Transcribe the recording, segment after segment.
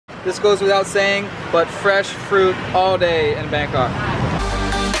this goes without saying, but fresh fruit all day in Bangkok.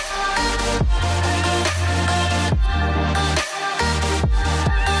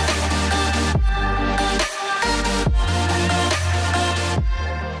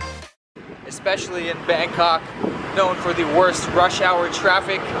 Especially in Bangkok, known for the worst rush hour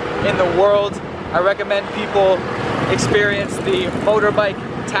traffic in the world, I recommend people experience the motorbike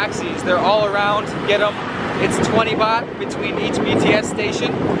taxis. They're all around, get them. It's 20 baht between each BTS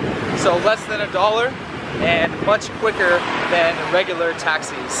station, so less than $1 and much quicker than regular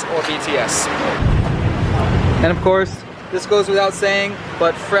taxis or BTS. And of course, this goes without saying,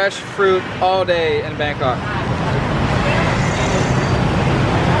 but fresh fruit all day in Bangkok.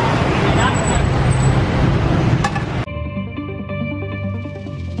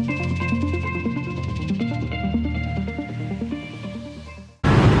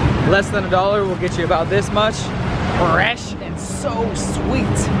 Less than $1 will get you about this much. Fresh and so sweet.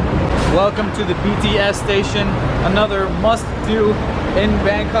 Welcome to the BTS station. Another must-do in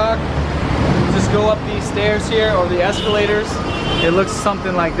Bangkok. Just go up these stairs here or the escalators. It looks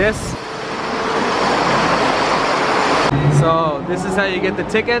something like this. So this is how you get the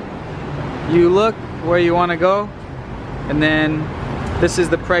ticket. You look where you want to go, and then this is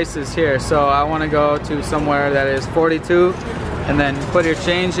the prices here. So I want to go to somewhere that is 42. And then put your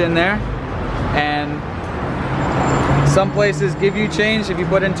change in there, and some places give you change if you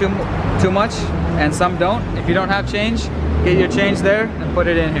put in too much, and some don't. If you don't have change, get your change there and put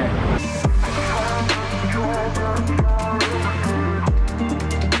it in here.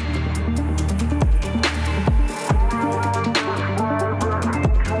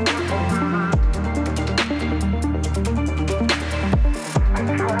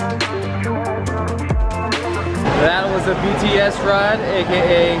 That was a BTS ride,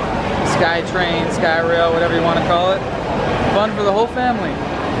 aka Sky Train, Sky Rail, whatever you want to call it. Fun for the whole family.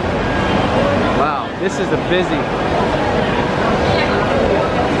 Wow, this is the busy.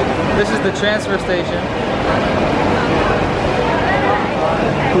 This is the transfer station.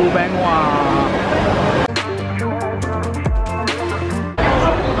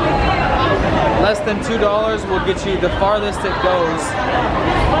 Less than $2 will get you the farthest it goes,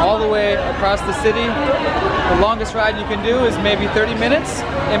 all the way across the city. The longest ride you can do is maybe 30 minutes.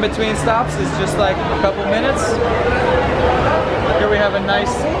 In between stops is just like a couple minutes. Here we have a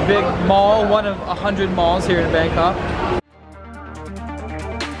nice big mall, one of 100 malls here in Bangkok.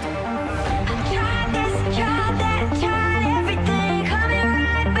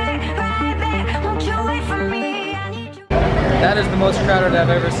 That is the most crowded I've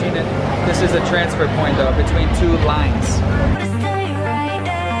ever seen it. This is a transfer point though, between two lines.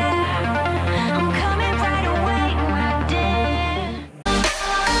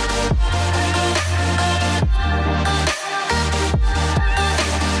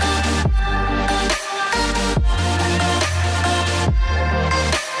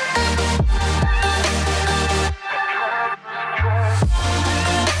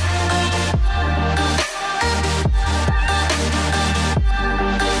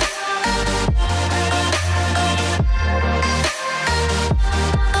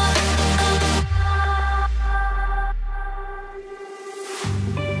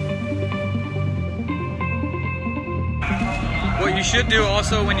 What you should do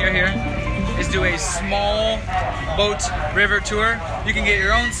also when you're here is do a small boat river tour. You can get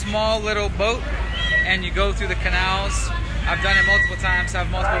your own small little boat and you go through the canals. I've done it multiple times, I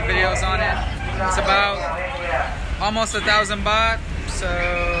have multiple videos on it. It's about almost 1,000 baht, so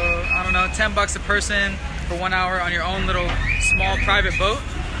I don't know, 10 bucks a person for 1 hour on your own little small private boat,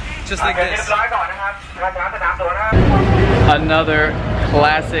 just like this. Another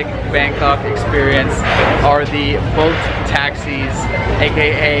classic Bangkok experience are the boat taxis,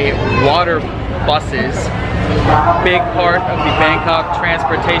 aka water buses. Big part of the Bangkok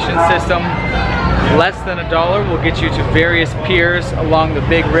transportation system. Less than $1 will get you to various piers along the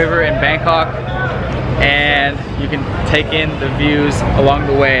big river in Bangkok, and you can take in the views along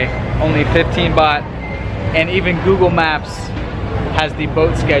the way. Only 15 baht, and even Google Maps has the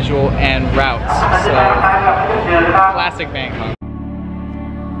boat schedule and routes. So, classic Bangkok.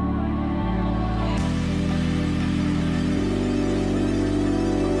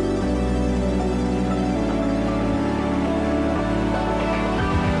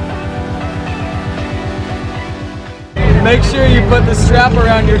 Make sure you put the strap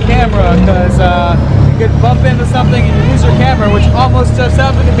around your camera, because you could bump into something and you lose your camera, which almost just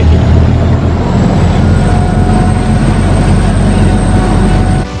happened to me.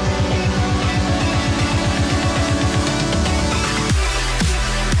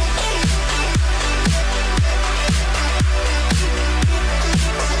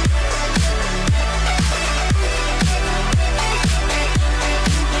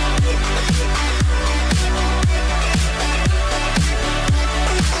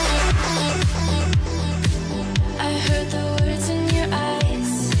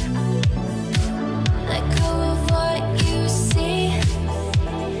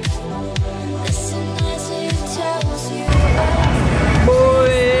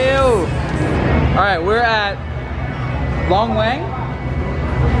 Long Wang?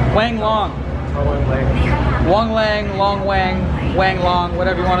 Wang Long. Wang Lang, Long Wang, Wang Long,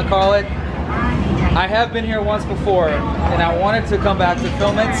 whatever you want to call it. I have been here once before and I wanted to come back to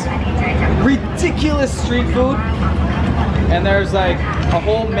film it. Ridiculous street food. And there's like a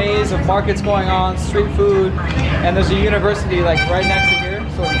whole maze of markets going on, street food, and there's a university like right next to here,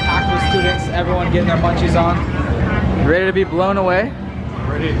 so it's packed with students, everyone getting their munchies on. You ready to be blown away?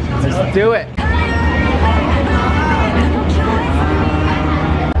 Ready. Let's do it.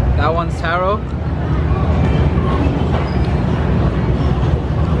 That one's taro.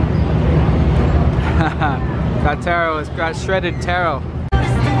 Got taro, it's got shredded taro.